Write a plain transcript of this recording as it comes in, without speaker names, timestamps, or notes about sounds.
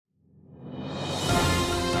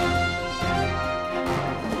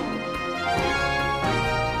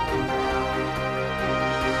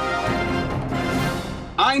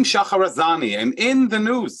I'm Shahar Azani, and in the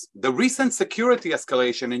news, the recent security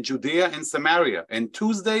escalation in Judea and Samaria, and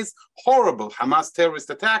Tuesday's horrible Hamas terrorist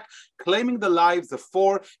attack, claiming the lives of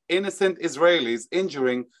 4 innocent Israelis,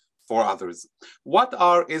 injuring 4 others. What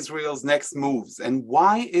are Israel's next moves, and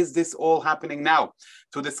why is this all happening now?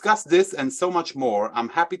 To discuss this and so much more, I'm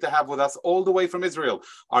happy to have with us all the way from Israel,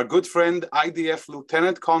 our good friend, IDF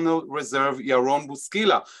Lieutenant Colonel Reserve Yaron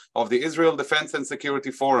Buskila of the Israel Defense and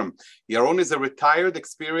Security Forum. Yaron is a retired,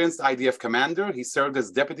 experienced IDF commander. He served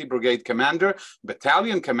as Deputy Brigade Commander,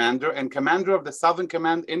 Battalion Commander, and Commander of the Southern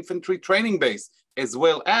Command Infantry Training Base, as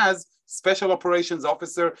well as Special Operations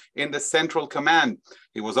Officer in the Central Command.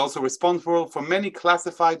 He was also responsible for many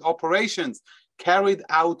classified operations carried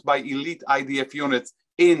out by elite IDF units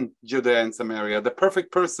in Judea and Samaria. The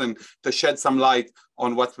perfect person to shed some light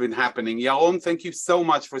on what's been happening. Yaron, thank you so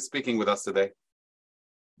much for speaking with us today.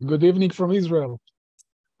 Good evening from Israel.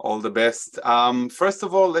 All the best. First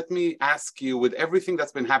of all, let me ask you, with everything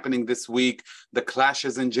that's been happening this week, the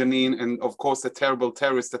clashes in Jenin, and of course the terrible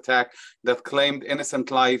terrorist attack that claimed innocent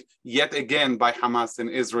life yet again by Hamas in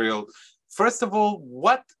Israel. First of all,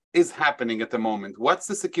 what is happening at the moment? What's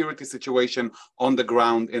the security situation on the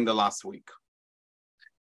ground in the last week?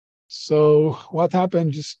 So what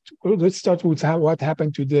happened, let's start with what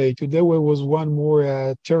happened today. Today there was one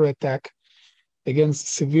more terror attack against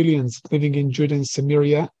civilians living in Judea and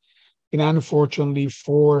Samaria. And unfortunately,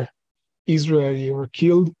 4 Israelis were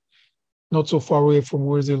killed, not so far away from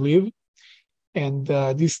where they live. And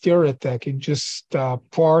this terror attack is just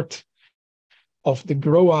part of the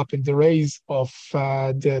grow up and the rise of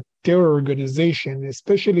the terror organization,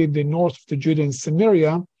 especially in the north of the Judea and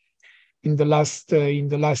Samaria in the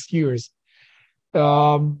last years.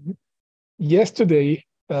 Yesterday,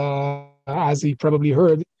 as you probably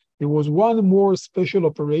heard, there was one more special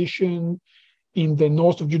operation in the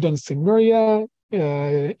north of Judea and Samaria,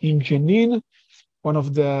 in Jenin, one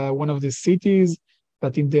of the cities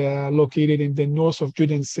that located in the north of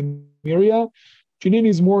Judea and Samaria. Jenin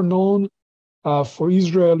is more known for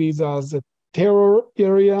Israelis as a terror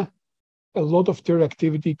area. A lot of terror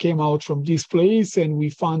activity came out from this place, and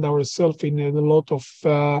we found ourselves in a lot of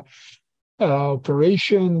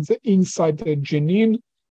operations inside Jenin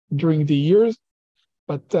during the years.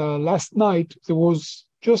 But last night, there was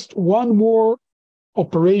just one more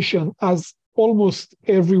operation, as almost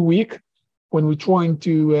every week when we're trying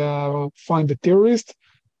to find the terrorist.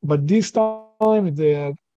 But this time,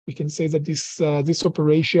 we can say that this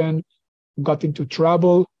operation got into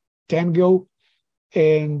trouble, tangle,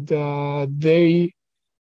 and they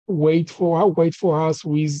wait for us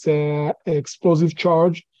with explosive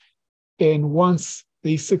charge. And once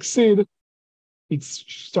they succeed, it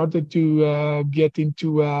started to get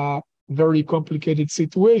into a very complicated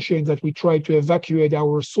situation that we tried to evacuate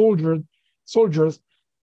our soldiers.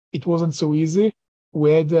 It wasn't so easy.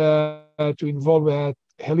 We had to involve a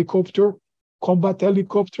combat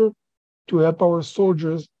helicopter, to help our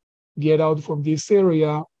soldiers get out from this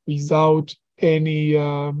area without any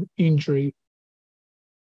injury.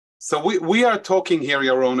 So we are talking here,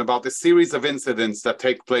 Yaron, about a series of incidents that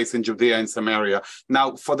take place in Judea and Samaria.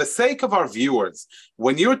 Now, for the sake of our viewers,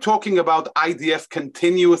 when you're talking about IDF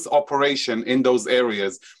continuous operation in those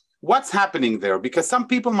areas, what's happening there? Because some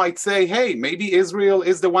people might say, hey, maybe Israel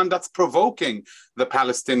is the one that's provoking the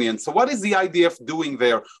Palestinians. So what is the IDF doing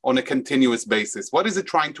there on a continuous basis? What is it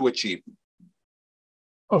trying to achieve?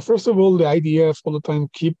 Well, first of all, the IDF all the time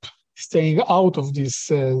keep staying out of this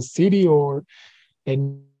city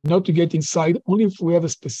and not to get inside, only if we have a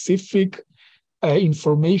specific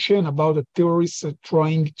information about the terrorists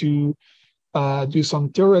trying to do some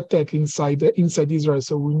terror attack inside Israel.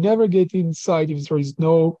 So we never get inside if there is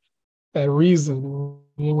no reason.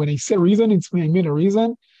 When I say reason, I mean a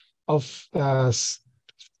reason of a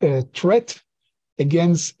threat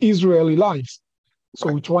against Israeli lives.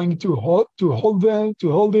 So we're trying to hold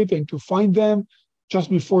it and to find them just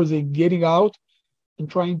before they're getting out, and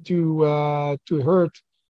trying to hurt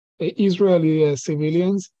Israeli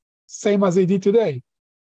civilians, same as they did today.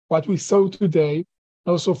 What we saw today,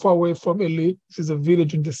 not so far away from Eli, this is a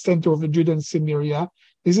village in the center of the Judea and Samaria.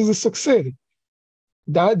 This is a success.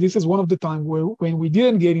 This is one of the times when we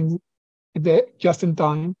didn't get in just in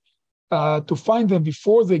time to find them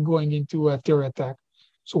before they're going into a terror attack.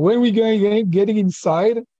 So when we getting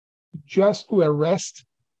inside, just to arrest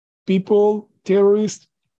people, terrorists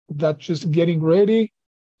that just getting ready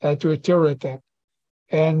to a terror attack.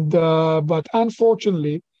 And but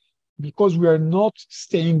unfortunately, because we are not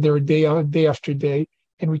staying there day after day,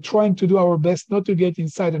 and we're trying to do our best not to get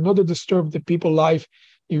inside and not to disturb the people's life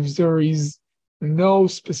if there is no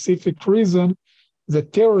specific reason, the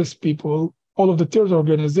terrorist people all of the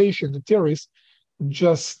terrorists,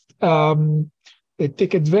 just they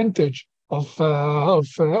take advantage of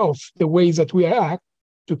the ways that we act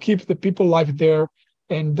to keep the people alive there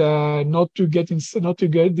and not to get in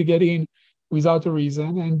without a reason,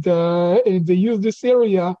 and they use this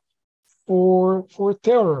area for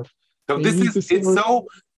terror. So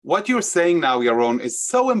what you're saying now, Yaron, is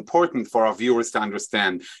so important for our viewers to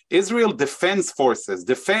understand. Israel Defense Forces,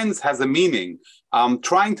 defense has a meaning,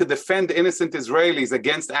 trying to defend innocent Israelis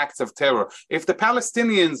against acts of terror. If the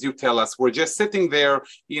Palestinians, you tell us, were just sitting there,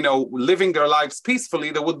 living their lives peacefully,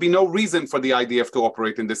 there would be no reason for the IDF to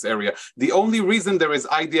operate in this area. The only reason there is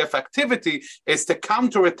IDF activity is to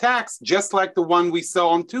counter attacks, just like the one we saw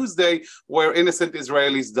on Tuesday, where innocent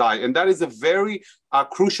Israelis die. And that is a very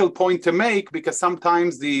crucial point to make, because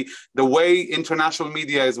sometimes the way international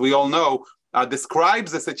media, as we all know,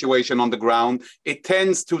 describes the situation on the ground, it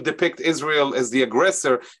tends to depict Israel as the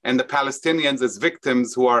aggressor and the Palestinians as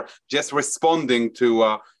victims who are just responding to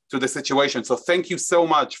the situation. So thank you so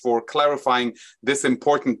much for clarifying this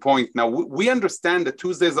important point. Now, we understand that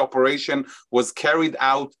Tuesday's operation was carried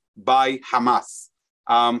out by Hamas.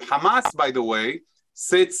 Hamas, by the way,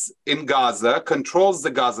 sits in Gaza, controls the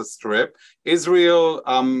Gaza Strip. Israel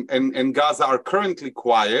and Gaza are currently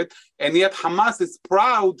quiet, and yet Hamas is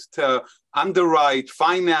proud to underwrite,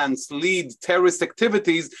 finance, lead terrorist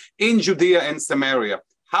activities in Judea and Samaria.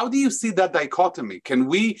 How do you see that dichotomy? Can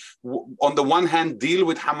we, on the one hand, deal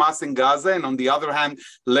with Hamas in Gaza, and on the other hand,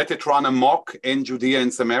 let it run amok in Judea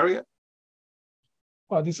and Samaria?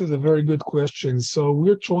 Well, this is a very good question. So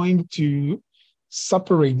we're trying to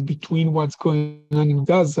separate between what's going on in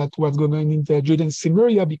Gaza, what's going on in the Judea and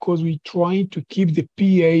Samaria, because we're trying to keep the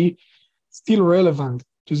PA still relevant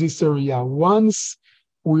to this area. Once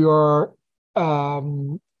we are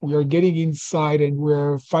getting inside and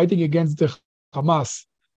we're fighting against the Hamas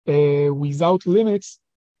without limits,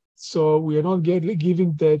 so we are not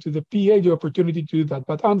giving to the PA the opportunity to do that.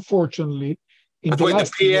 But unfortunately, the PA,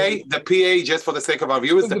 just for the sake of our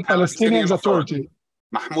viewers, the Palestinian Authority.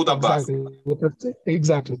 Mahmoud Abbas.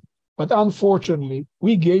 Exactly. But unfortunately,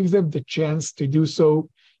 we gave them the chance to do so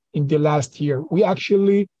in the last year. We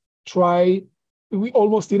actually we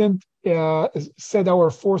almost didn't set our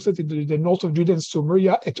forces into the north of Judea and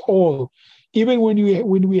Samaria at all. Even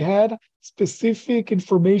when we had specific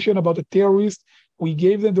information about the terrorists, we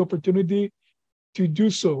gave them the opportunity to do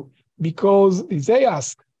so because they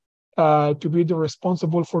asked to be the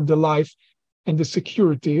responsible for the life and the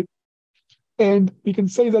security. And we can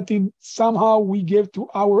say that somehow we gave to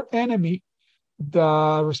our enemy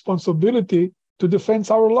the responsibility to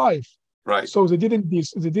defend our life. Right. So they didn't do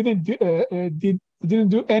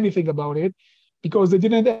anything about it because they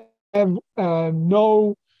didn't have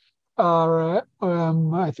I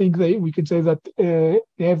think we could say that they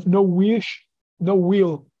have no will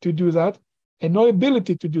to do that, and no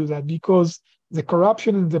ability to do that because the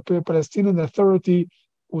corruption in the Palestinian Authority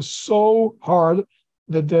was so hard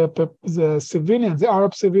that the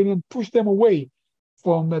Arab civilians pushed them away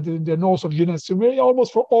from the north of Judea and Samaria,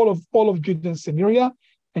 almost for all of Judea and Samaria,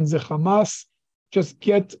 and the Hamas just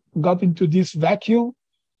got into this vacuum.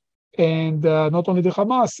 And not only the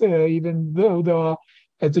Hamas, even the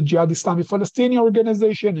Jihad Islamic Palestinian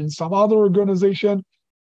organization and some other organization.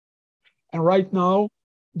 And right now,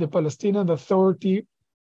 the Palestinian Authority,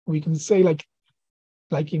 we can say like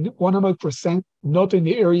in 100%, not in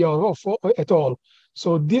the area at all.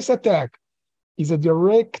 So this attack is a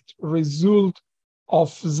direct result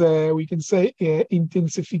of the, we can say,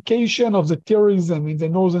 intensification of the terrorism in the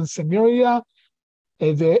northern Samaria.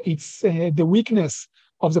 It's the weakness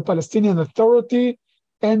of the Palestinian Authority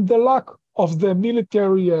and the lack of the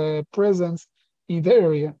military presence in the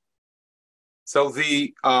area. So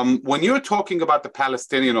when you're talking about the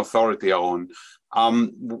Palestinian Authority, Yaron,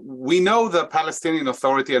 we know the Palestinian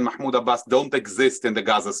Authority and Mahmoud Abbas don't exist in the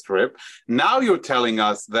Gaza Strip. Now you're telling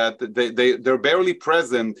us that they're barely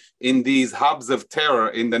present in these hubs of terror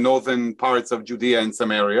in the northern parts of Judea and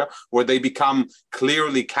Samaria, where they become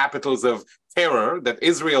clearly capitals of terror that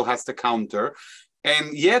Israel has to counter.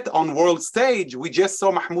 And yet on world stage, we just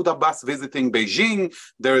saw Mahmoud Abbas visiting Beijing.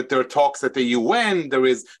 There are talks at the UN. There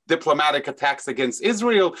is diplomatic attacks against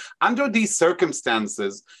Israel. Under these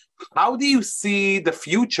circumstances, how do you see the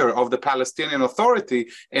future of the Palestinian Authority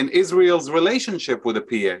and Israel's relationship with the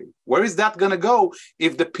PA? Where is that going to go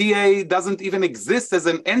if the PA doesn't even exist as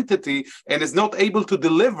an entity and is not able to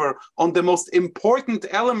deliver on the most important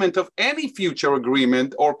element of any future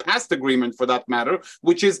agreement or past agreement for that matter,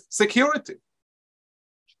 which is security?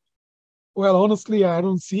 Well, honestly, I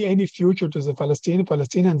don't see any future to the Palestinian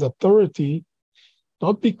Authority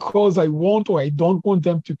not because I want or I don't want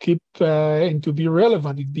them to keep and to be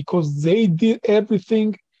relevant. It's because they did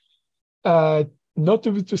everything not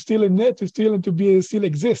to steal and to still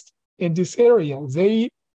exist in this area. They,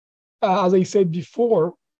 as I said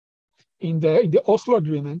before, in the Oslo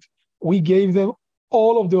Agreement, we gave them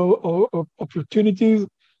all of the opportunities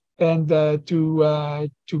and to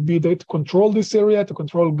control this area, to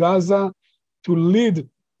control Gaza, to lead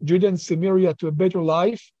Judea and Samaria to a better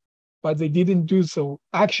life, but they didn't do so.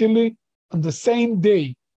 Actually, on the same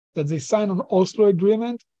day that they signed an Oslo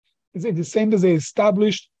Agreement, is the same day they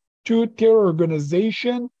established two terror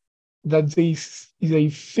organizations that they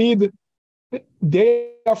feed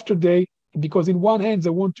day after day, because in one hand they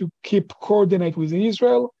want to keep coordinate with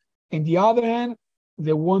Israel, and the other hand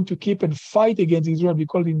they want to keep and fight against Israel,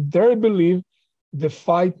 because in their belief the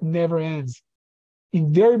fight never ends.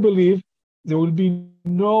 In their belief there will be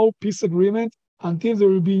no peace agreement until there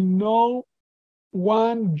will be no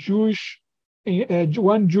one Jew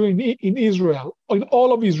in Israel, in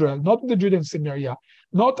all of Israel, not in the Judea and Samaria.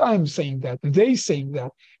 Not I'm saying that, they saying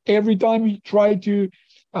that. Every time we try to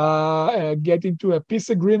get into a peace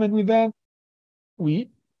agreement with them, we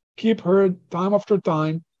keep heard time after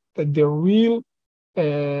time that the real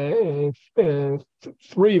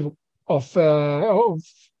thrill of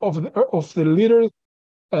the leaders,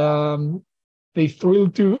 they thrill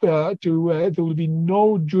to there will be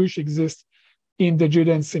no Jewish exist in the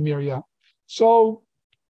Judea and Samaria. So,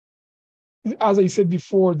 as I said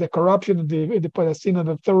before, the corruption of the Palestinian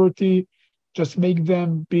Authority just make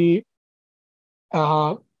them be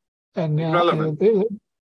not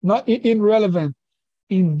irrelevant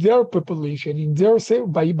in their population, in their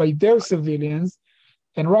by their civilians.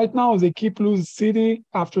 And right now they keep losing city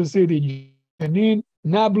after city, Jenin,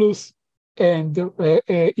 Nablus, and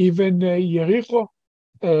even Jericho,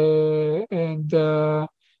 and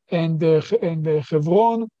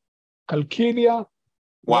Hebron, Kalkilia.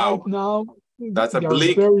 Wow. Right now, that's a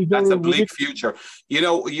bleak, future. You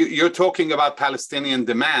know, you're talking about Palestinian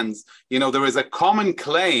demands. You know, there is a common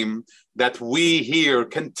claim that we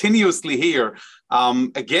continuously hear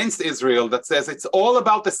against Israel that says it's all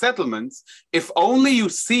about the settlements. If only you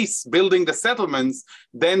cease building the settlements,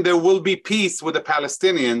 then there will be peace with the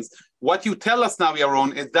Palestinians. What you tell us now,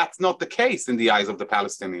 Yaron, is that's not the case in the eyes of the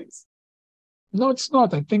Palestinians. No, it's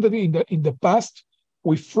not. I think that in the past,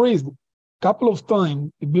 we freezed couple of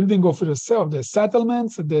times the building of the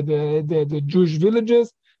settlements, the Jewish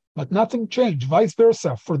villages, but nothing changed. Vice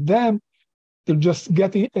versa, for them, they just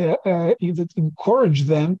encourage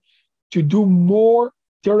them to do more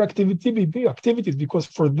terror activities, because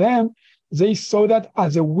for them they saw that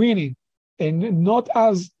as a winning and not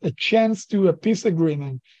as a chance to a peace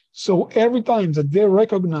agreement. So every time that they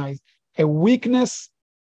recognize a weakness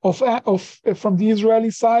from the Israeli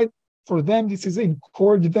side, for them, this is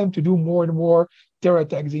encourage them to do more and more terror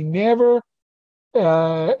attacks. They never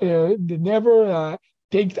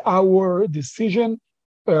take our decision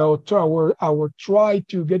to our try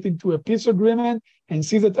to get into a peace agreement and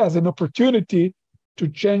see that as an opportunity to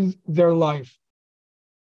change their life.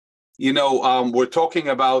 You know, we're talking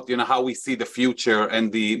about, you know, how we see the future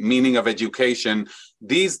and the meaning of education.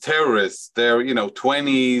 These terrorists, they're,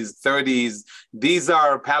 20s, 30s. These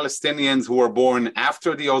are Palestinians who were born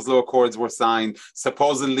after the Oslo Accords were signed,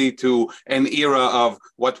 supposedly to an era of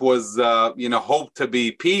what was, hoped to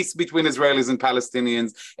be peace between Israelis and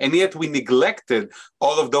Palestinians. And yet we neglected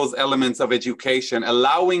all of those elements of education,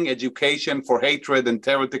 allowing education for hatred and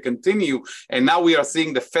terror to continue. And now we are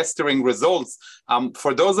seeing the festering results.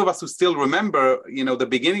 For those of us who still remember, the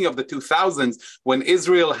beginning of the 2000s, when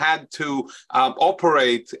Israel had to operate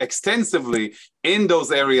extensively in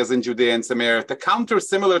those areas in Judea and Samaria to counter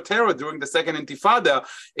similar terror during the Second Intifada,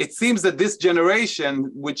 it seems that this generation,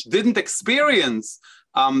 which didn't experience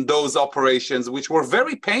those operations, which were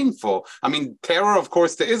very painful. I mean, terror, of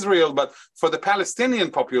course, to Israel, but for the Palestinian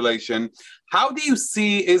population, how do you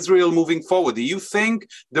see Israel moving forward? Do you think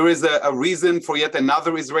there is a reason for yet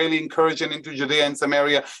another Israeli incursion into Judea and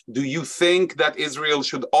Samaria? Do you think that Israel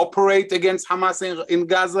should operate against Hamas in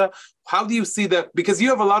Gaza? How do you see that? Because you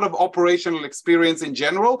have a lot of operational experience in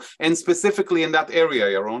general and specifically in that area,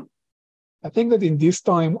 Yaron. I think that in this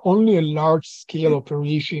time, only a large-scale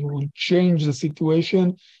operation will change the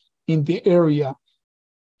situation in the area.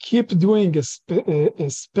 Keep doing a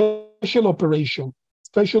special operation.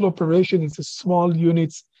 Special operation is a small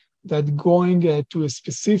units that going to a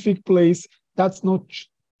specific place. That's not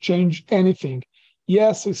change anything.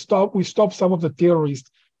 Yes, we stop some of the terrorists,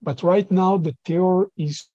 but right now the terror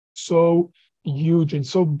is so huge and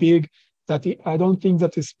so big that I don't think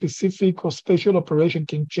that a specific or special operation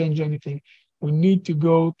can change anything. we need to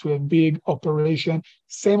go to a big operation,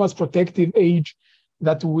 same as Protective Age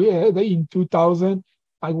that we in 2000.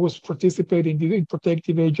 I was participating in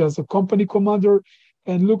Protective Age as a company commander,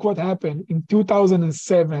 and look what happened in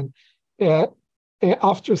 2007.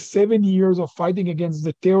 After 7 years of fighting against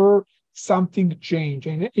the terror, something changed.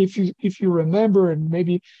 And if you remember, and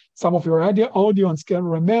maybe some of your audience can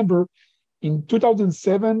remember, in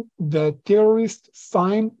 2007, the terrorists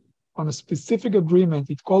signed on a specific agreement.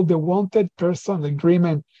 It's called the Wanted Person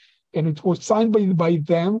Agreement, and it was signed by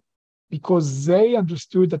them because they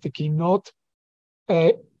understood that they cannot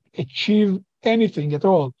achieve anything at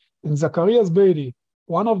all. And Zacharias Beatty,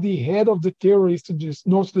 one of the head of the terrorists in just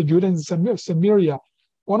north of Judea and Samaria,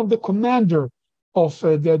 one of the commander of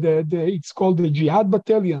it's called the Jihad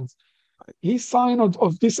battalions, he signed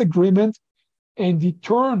of this agreement, and he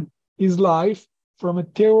turned his life from a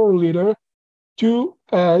terror leader to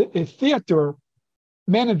a theater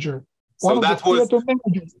manager. So that was,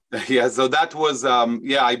 yeah. So that was,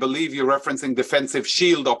 I believe you're referencing Defensive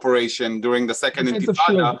Shield operation during the Second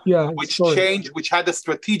Intifada, which had a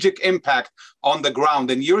strategic impact on the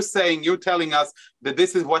ground. And you're telling us that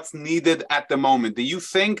this is what's needed at the moment. Do you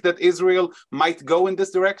think that Israel might go in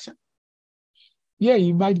this direction? Yeah,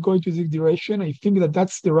 you might go into this direction. I think that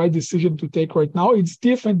that's the right decision to take right now. It's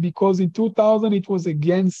different because in 2000 it was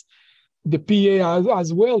against the PA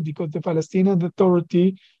as well, because the Palestinian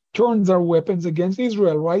Authority turns our weapons against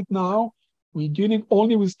Israel. Right now, we're dealing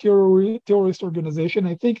only with terrorist organization.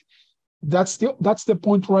 I think that's the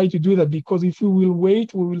point right to do that, because if we will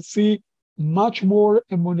wait, we will see much more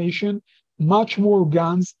ammunition, much more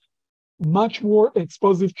guns, much more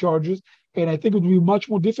explosive charges, and I think it will be much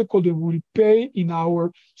more difficult, and we will pay in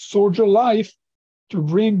our soldier life to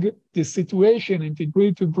bring the situation and to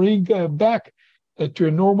bring back to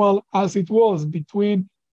a normal as it was between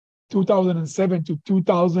 2007 to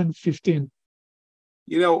 2015.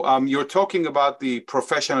 You're talking about the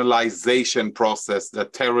professionalization process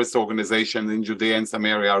that terrorist organizations in Judea and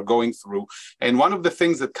Samaria are going through. And one of the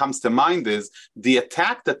things that comes to mind is the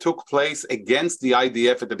attack that took place against the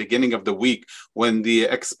IDF at the beginning of the week, when the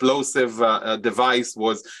explosive device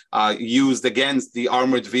was used against the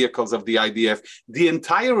armored vehicles of the IDF. The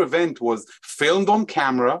entire event was filmed on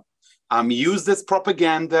camera, used as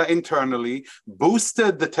propaganda internally,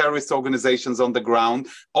 boosted the terrorist organizations on the ground,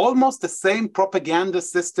 almost the same propaganda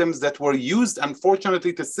systems that were used,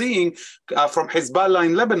 unfortunately, to seeing from Hezbollah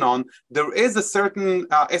in Lebanon. There is a certain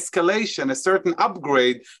escalation, a certain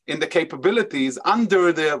upgrade in the capabilities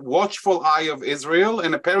under the watchful eye of Israel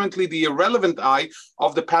and apparently the irrelevant eye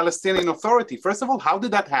of the Palestinian Authority. First of all, how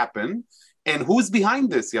did that happen? And who's behind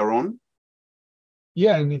this, Yaron?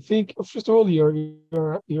 Yeah, and I think first of all, you're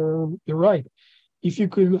right. If you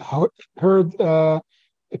could heard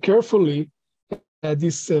carefully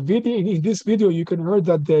this video, in this video, you can hear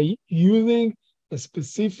that they using a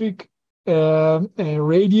specific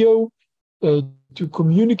radio to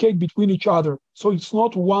communicate between each other. So it's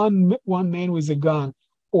not one man with a gun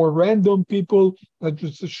or random people that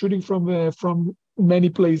just shooting from many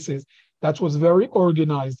places. That was very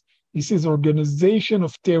organized. This is organization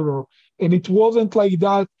of terror. And it wasn't like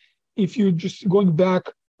that if you just going back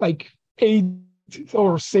like 8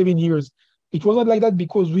 or 7 years. It wasn't like that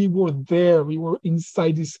because we were there. We were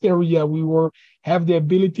inside this area. We have the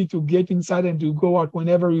ability to get inside and to go out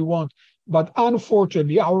whenever we want. But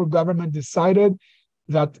unfortunately, our government decided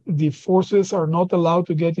that the forces are not allowed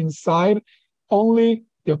to get inside. Only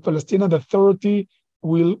the Palestinian Authority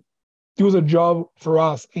will do the job for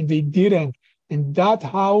us. And they didn't. And that's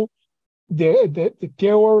how the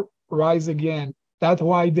terror rise again. That's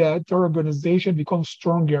why the terror organization becomes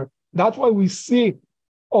stronger. That's why we see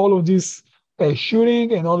all of this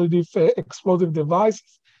shooting and all of these explosive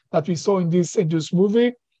devices that we saw in this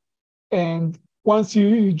movie. And once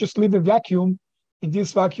you just leave a vacuum, in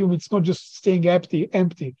this vacuum, it's not just staying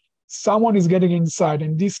empty. Someone is getting inside.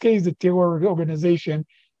 In this case, the terror organization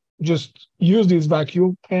just used this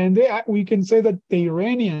vacuum. And we can say that the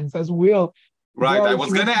Iranians as well. Right. I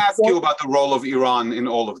was going to ask you about the role of Iran in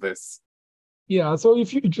all of this. Yeah. So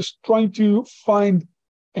if you're just trying to find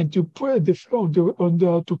and to put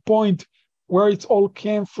to point where it all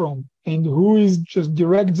came from and who is just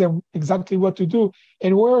direct them exactly what to do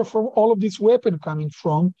and where from all of this weapon coming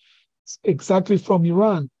from, exactly from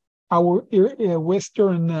Iran. Our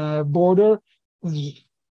western border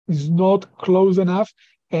is not close enough,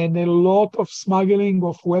 and a lot of smuggling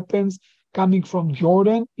of weapons coming from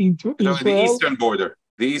Jordan into Israel. The eastern border.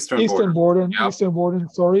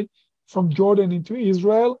 From Jordan into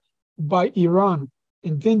Israel by Iran.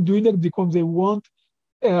 And then doing that because they want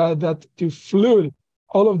that to flood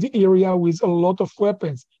all of the area with a lot of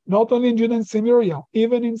weapons, not only in Judea and Samaria,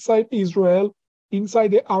 even inside Israel,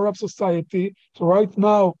 inside the Arab society. So right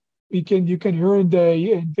now, you can hear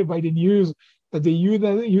by the news that they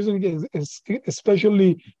using it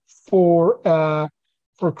especially for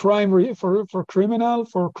crime reason,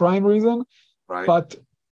 Right.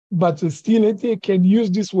 but still they can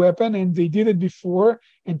use this weapon, and they did it before,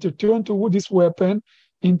 and to turn to this weapon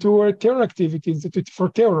into terror activities for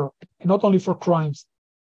terror, and not only for crimes.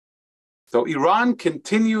 So Iran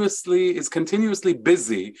is continuously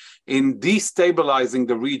busy in destabilizing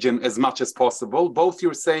the region as much as possible, both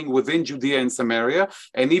you're saying within Judea and Samaria,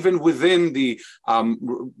 and even within the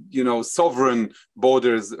sovereign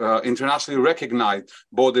borders, internationally recognized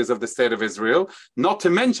borders of the State of Israel. Not to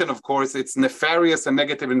mention, of course, its nefarious and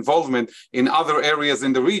negative involvement in other areas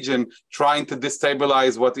in the region, trying to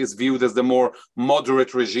destabilize what is viewed as the more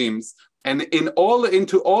moderate regimes. And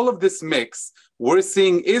into all of this mix, we're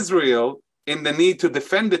seeing Israel in the need to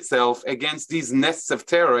defend itself against these nests of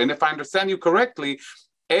terror. And if I understand you correctly,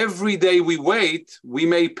 every day we wait, we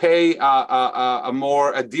may pay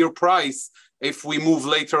a dear price if we move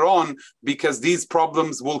later on, because these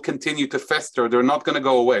problems will continue to fester. They're not going to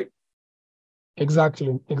go away.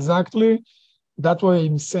 Exactly. That's what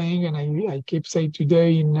I'm saying, and I keep saying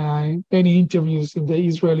today in many interviews in the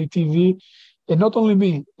Israeli TV, and not only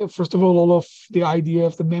me. First of all of the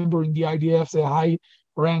IDF, the member in the IDF, the high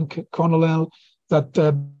rank colonel that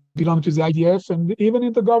belong to the IDF, and even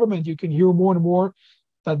in the government, you can hear more and more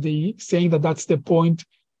that they saying that that's the point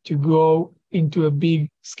to go into a big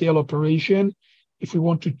scale operation if we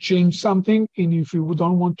want to change something, and if we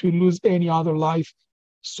don't want to lose any other life,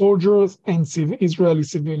 soldiers and Israeli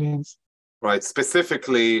civilians. Right.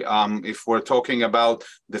 Specifically, if we're talking about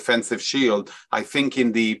defensive shield, I think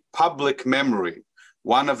in the public memory,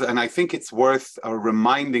 and I think it's worth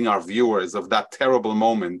reminding our viewers of that terrible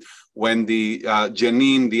moment when the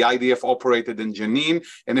Jenin, the IDF operated in Jenin.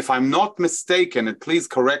 And if I'm not mistaken, and please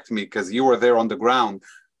correct me because you were there on the ground,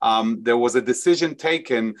 there was a decision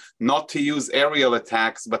taken not to use aerial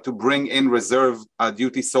attacks, but to bring in reserve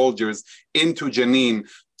duty soldiers into Jenin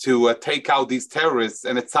to take out these terrorists.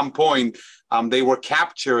 And at some point, they were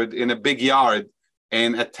captured in a big yard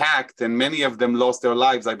and attacked, and many of them lost their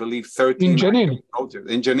lives. I believe 13 soldiers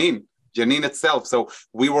in Jenin itself. So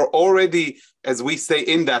we were already, as we say,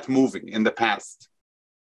 in that movie in the past.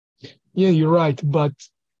 Yeah, you're right. But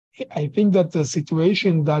I think that the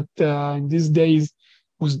situation that in these days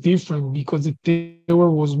was different because the terror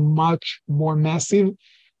was much more massive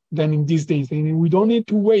than in these days. And we don't need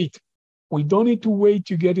to wait. We don't need to wait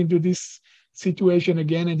to get into this situation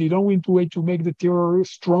again, and they don't need to wait to make the terror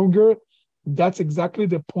stronger. That's exactly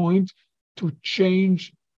the point, to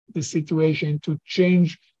change the situation, to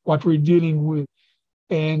change what we're dealing with.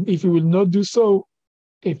 And if we will not do so,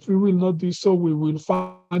 we will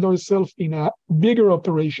find ourselves in a bigger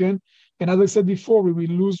operation. And as I said before, we will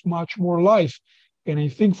lose much more life. And I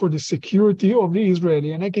think for the security of the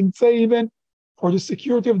Israeli, and I can say even for the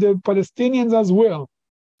security of the Palestinians as well,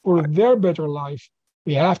 for their better life,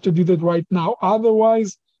 we have to do that right now.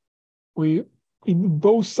 Otherwise, in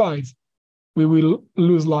both sides, we will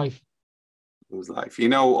lose life.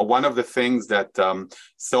 One of the things that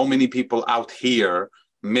so many people out here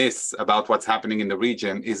miss about what's happening in the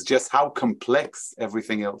region is just how complex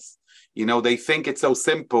everything else. They think it's so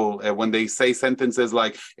simple when they say sentences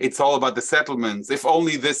like, it's all about the settlements. If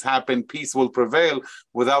only this happened, peace will prevail,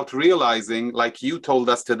 without realizing, like you told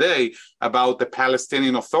us today, about the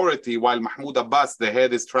Palestinian Authority, while Mahmoud Abbas, the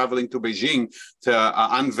head, is traveling to Beijing to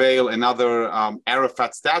unveil another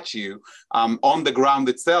Arafat statue. On the ground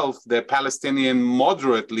itself, the Palestinian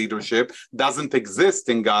moderate leadership doesn't exist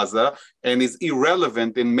in Gaza and is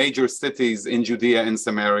irrelevant in major cities in Judea and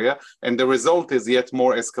Samaria. And the result is yet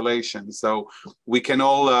more escalation. So we can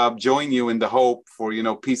all join you in the hope for,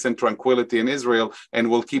 peace and tranquility in Israel, and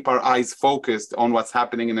we'll keep our eyes focused on what's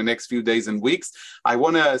happening in the next few days and weeks. I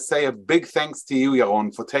want to say a big thanks to you,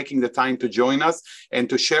 Yaron, for taking the time to join us and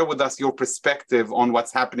to share with us your perspective on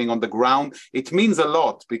what's happening on the ground. It means a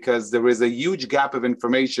lot because there is a huge gap of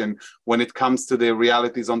information when it comes to the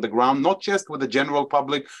realities on the ground, not just with the general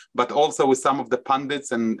public, but also with some of the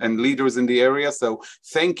pundits and leaders in the area. So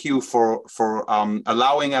thank you for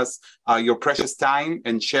allowing us your precious time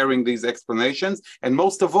and sharing these explanations. And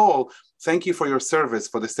most of all, thank you for your service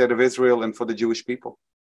for the State of Israel and for the Jewish people.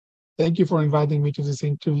 Thank you for inviting me to this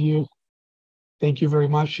interview. Thank you very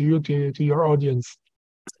much to your audience.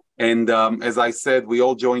 And as I said, we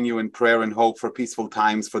all join you in prayer and hope for peaceful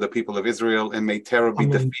times for the people of Israel, and may terror be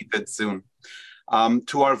defeated soon.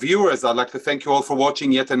 To our viewers, I'd like to thank you all for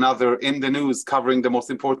watching yet another In the News, covering the most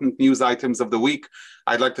important news items of the week.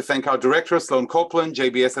 I'd like to thank our director, Sloan Copeland,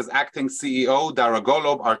 JBS's acting CEO, Dara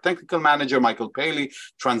Golob, our technical manager, Michael Paley,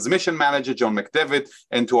 transmission manager, John McDevitt,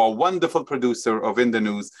 and to our wonderful producer of In the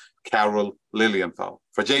News, Carol Lilienthal.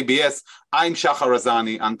 For JBS, I'm Shahar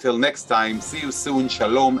Azani. Until next time, see you soon.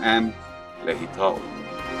 Shalom and lehitraot.